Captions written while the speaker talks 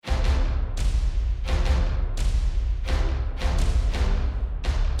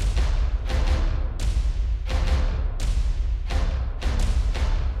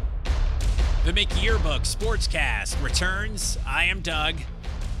The McYearbook Sportscast returns. I am Doug.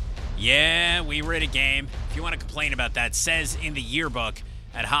 Yeah, we were at a game. If you want to complain about that, says in the yearbook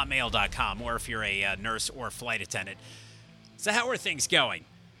at hotmail.com, or if you're a nurse or flight attendant. So how are things going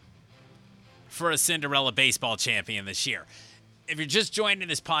for a Cinderella baseball champion this year? If you're just joining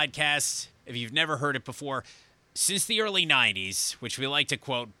this podcast, if you've never heard it before, since the early 90s, which we like to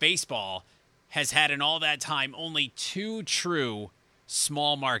quote, baseball has had in all that time only two true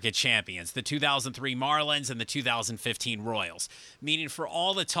small market champions, the 2003 Marlins and the 2015 Royals. Meaning for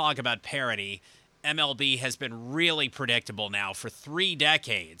all the talk about parity, MLB has been really predictable now for 3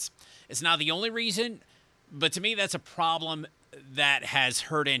 decades. It's not the only reason, but to me that's a problem that has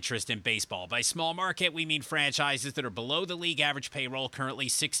hurt interest in baseball. By small market, we mean franchises that are below the league average payroll. Currently,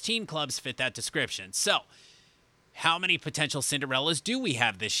 16 clubs fit that description. So, how many potential Cinderellas do we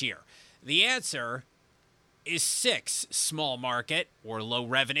have this year? The answer is 6 small market or low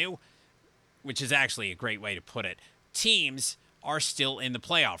revenue, which is actually a great way to put it. Teams are still in the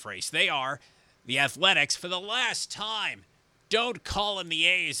playoff race. They are the Athletics for the last time. Don't call them the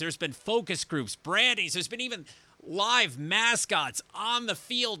A's. There's been focus groups, brandings. There's been even live mascots on the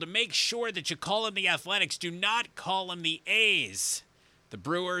field to make sure that you call them the Athletics. Do not call them the A's. The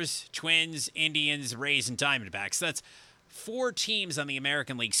Brewers, Twins, Indians, Rays, and Diamondbacks. That's 4 teams on the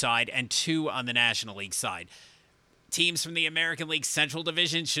American League side and 2 on the National League side. Teams from the American League Central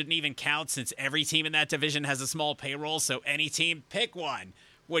Division shouldn't even count since every team in that division has a small payroll, so any team, pick one,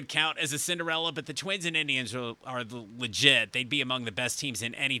 would count as a Cinderella, but the Twins and Indians are legit. They'd be among the best teams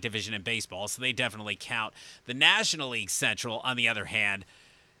in any division in baseball, so they definitely count. The National League Central, on the other hand,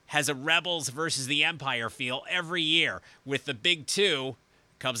 has a Rebels versus the Empire feel every year with the big 2,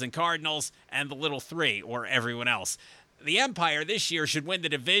 Cubs and Cardinals, and the little 3, or everyone else. The Empire this year should win the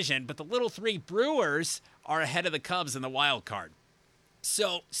division, but the little 3 Brewers are ahead of the Cubs in the wild card.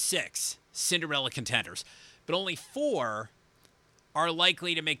 So 6 Cinderella contenders, but only 4 are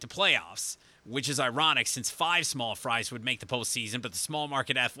likely to make the playoffs, which is ironic since 5 small fries would make the postseason, but the small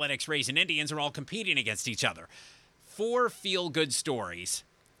market Athletics, Rays, and Indians are all competing against each other. 4 feel-good stories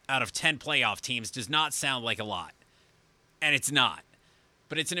out of 10 playoff teams does not sound like a lot, and it's not.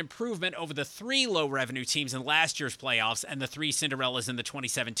 But it's an improvement over the 3 low-revenue teams in last year's playoffs and the 3 Cinderellas in the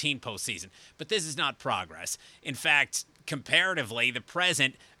 2017 postseason. But this is not progress. In fact, comparatively, the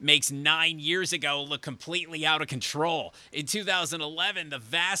present makes 9 years ago look completely out of control. In 2011, the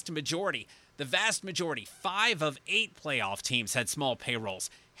vast majority, 5 of 8 playoff teams had small payrolls.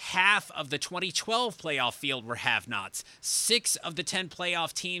 Half of the 2012 playoff field were have-nots. 6 of the 10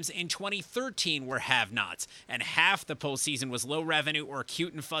 playoff teams in 2013 were have-nots. And half the postseason was low-revenue or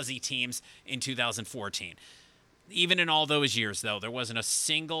cute and fuzzy teams in 2014. Even in all those years, though, there wasn't a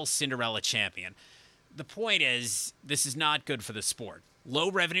single Cinderella champion. The point is, this is not good for the sport.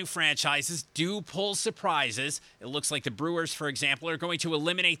 Low-revenue franchises do pull surprises. It looks like the Brewers, for example, are going to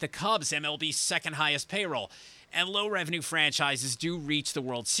eliminate the Cubs, MLB's second highest payroll. And low-revenue franchises do reach the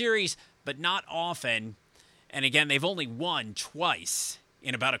World Series, but not often. And again, they've only won twice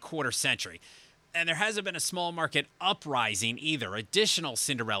in about a quarter century. And there hasn't been a small market uprising either. Additional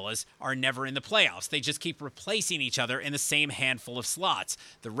Cinderellas are never in the playoffs. They just keep replacing each other in the same handful of slots.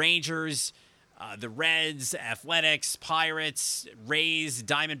 The Rangers, the Reds, Athletics, Pirates, Rays,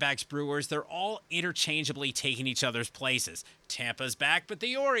 Diamondbacks, Brewers, they're all interchangeably taking each other's places. Tampa's back, but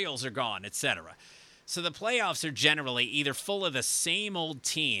the Orioles are gone, etc. So the playoffs are generally either full of the same old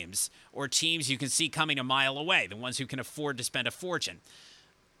teams or teams you can see coming a mile away, the ones who can afford to spend a fortune.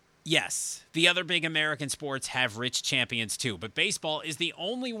 Yes, the other big American sports have rich champions too, but baseball is the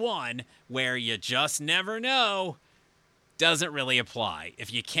only one where you just never know. Doesn't really apply.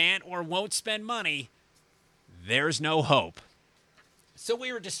 If you can't or won't spend money, there's no hope. So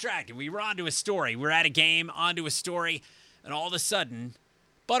we were distracted. We were onto a story. We were at a game, onto a story, and all of a sudden,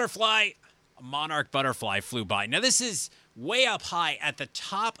 a monarch butterfly flew by. Now, this is way up high at the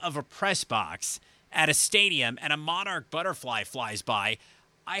top of a press box at a stadium, and a monarch butterfly flies by.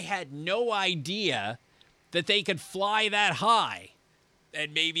 I had no idea that they could fly that high,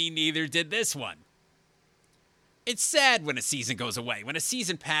 and maybe neither did this one. It's sad when a season goes away. When a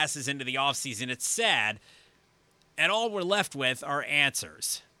season passes into the offseason, it's sad, and all we're left with are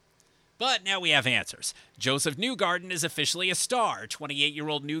answers. But now we have answers. Josef Newgarden is officially a star.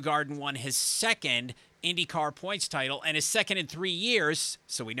 28-year-old Newgarden won his second IndyCar points title and his second in 3 years,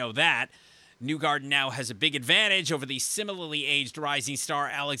 so we know that. Newgarden now has a big advantage over the similarly aged rising star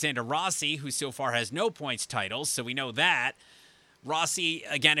Alexander Rossi, who so far has no points titles, so we know that. Rossi,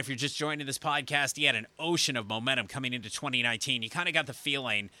 again, if you're just joining this podcast, he had an ocean of momentum coming into 2019. You kind of got the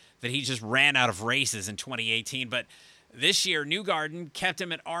feeling that he just ran out of races in 2018, but This year, Newgarden kept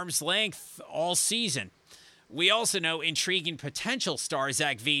him at arm's length all season. We also know intriguing potential star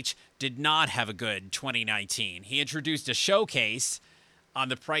Zach Veach did not have a good 2019. He introduced a showcase on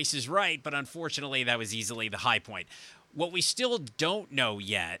The Price is Right, but unfortunately that was easily the high point. What we still don't know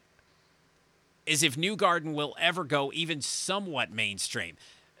yet is if Newgarden will ever go even somewhat mainstream.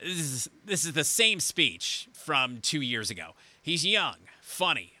 This is the same speech from 2 years ago. He's young,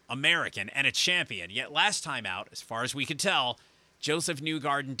 funny, American, and a champion. Yet last time out, as far as we could tell, Josef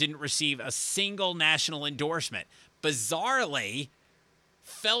Newgarden didn't receive a single national endorsement. Bizarrely,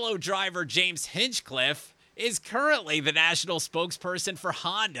 fellow driver James Hinchcliffe is currently the national spokesperson for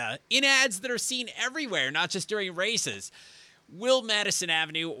Honda in ads that are seen everywhere, not just during races. Will Madison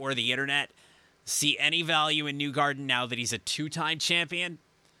Avenue or the internet see any value in Newgarden now that he's a two-time champion?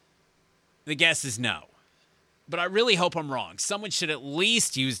 The guess is no. But I really hope I'm wrong. Someone should at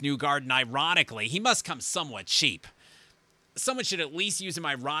least use Newgarden ironically. He must come somewhat cheap. Someone should at least use him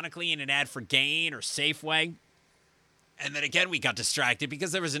ironically in an ad for Gain or Safeway. And then again, we got distracted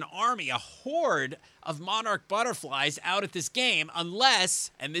because there was an army, a horde of monarch butterflies out at this game,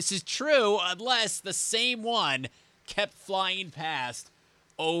 unless, and this is true, unless the same one kept flying past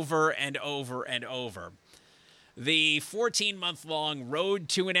over and over and over. The 14-month-long Road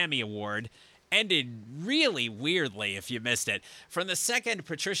to an Emmy Award ended really weirdly if you missed it. From the second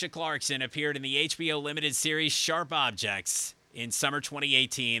Patricia Clarkson appeared in the HBO limited series Sharp Objects in summer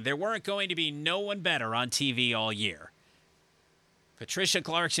 2018, there weren't going to be no one better on TV all year. Patricia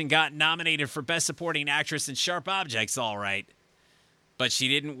Clarkson got nominated for Best Supporting Actress in Sharp Objects, all right, but she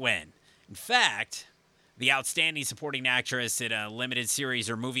didn't win. In fact, the Outstanding Supporting Actress in a limited series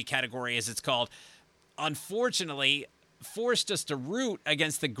or movie category, as it's called, unfortunately forced us to root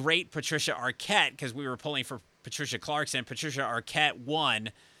against the great Patricia Arquette because we were pulling for Patricia Clarkson. Patricia Arquette won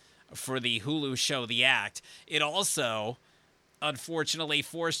for the Hulu show The Act. It also, unfortunately,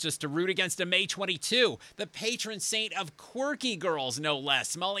 forced us to root against a May 22, the patron saint of quirky girls, no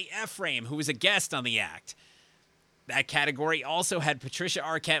less, Molly Ephraim, who was a guest on The Act. That category also had Patricia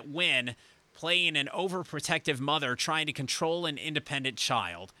Arquette win, playing an overprotective mother trying to control an independent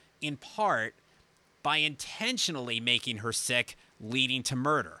child, in part by intentionally making her sick, leading to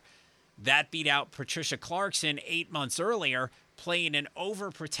murder. That beat out Patricia Clarkson 8 months earlier, playing an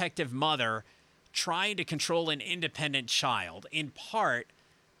overprotective mother trying to control an independent child, in part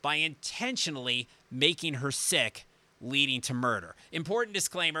by intentionally making her sick, leading to murder. Important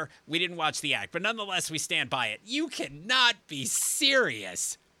disclaimer, we didn't watch The Act, but nonetheless, we stand by it. You cannot be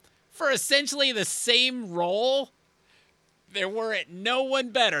serious. For essentially the same role, there weren't no one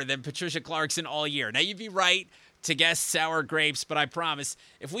better than Patricia Clarkson all year. Now, you'd be right to guess sour grapes, but I promise,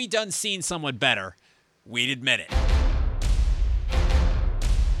 if we done seen someone better, we'd admit it.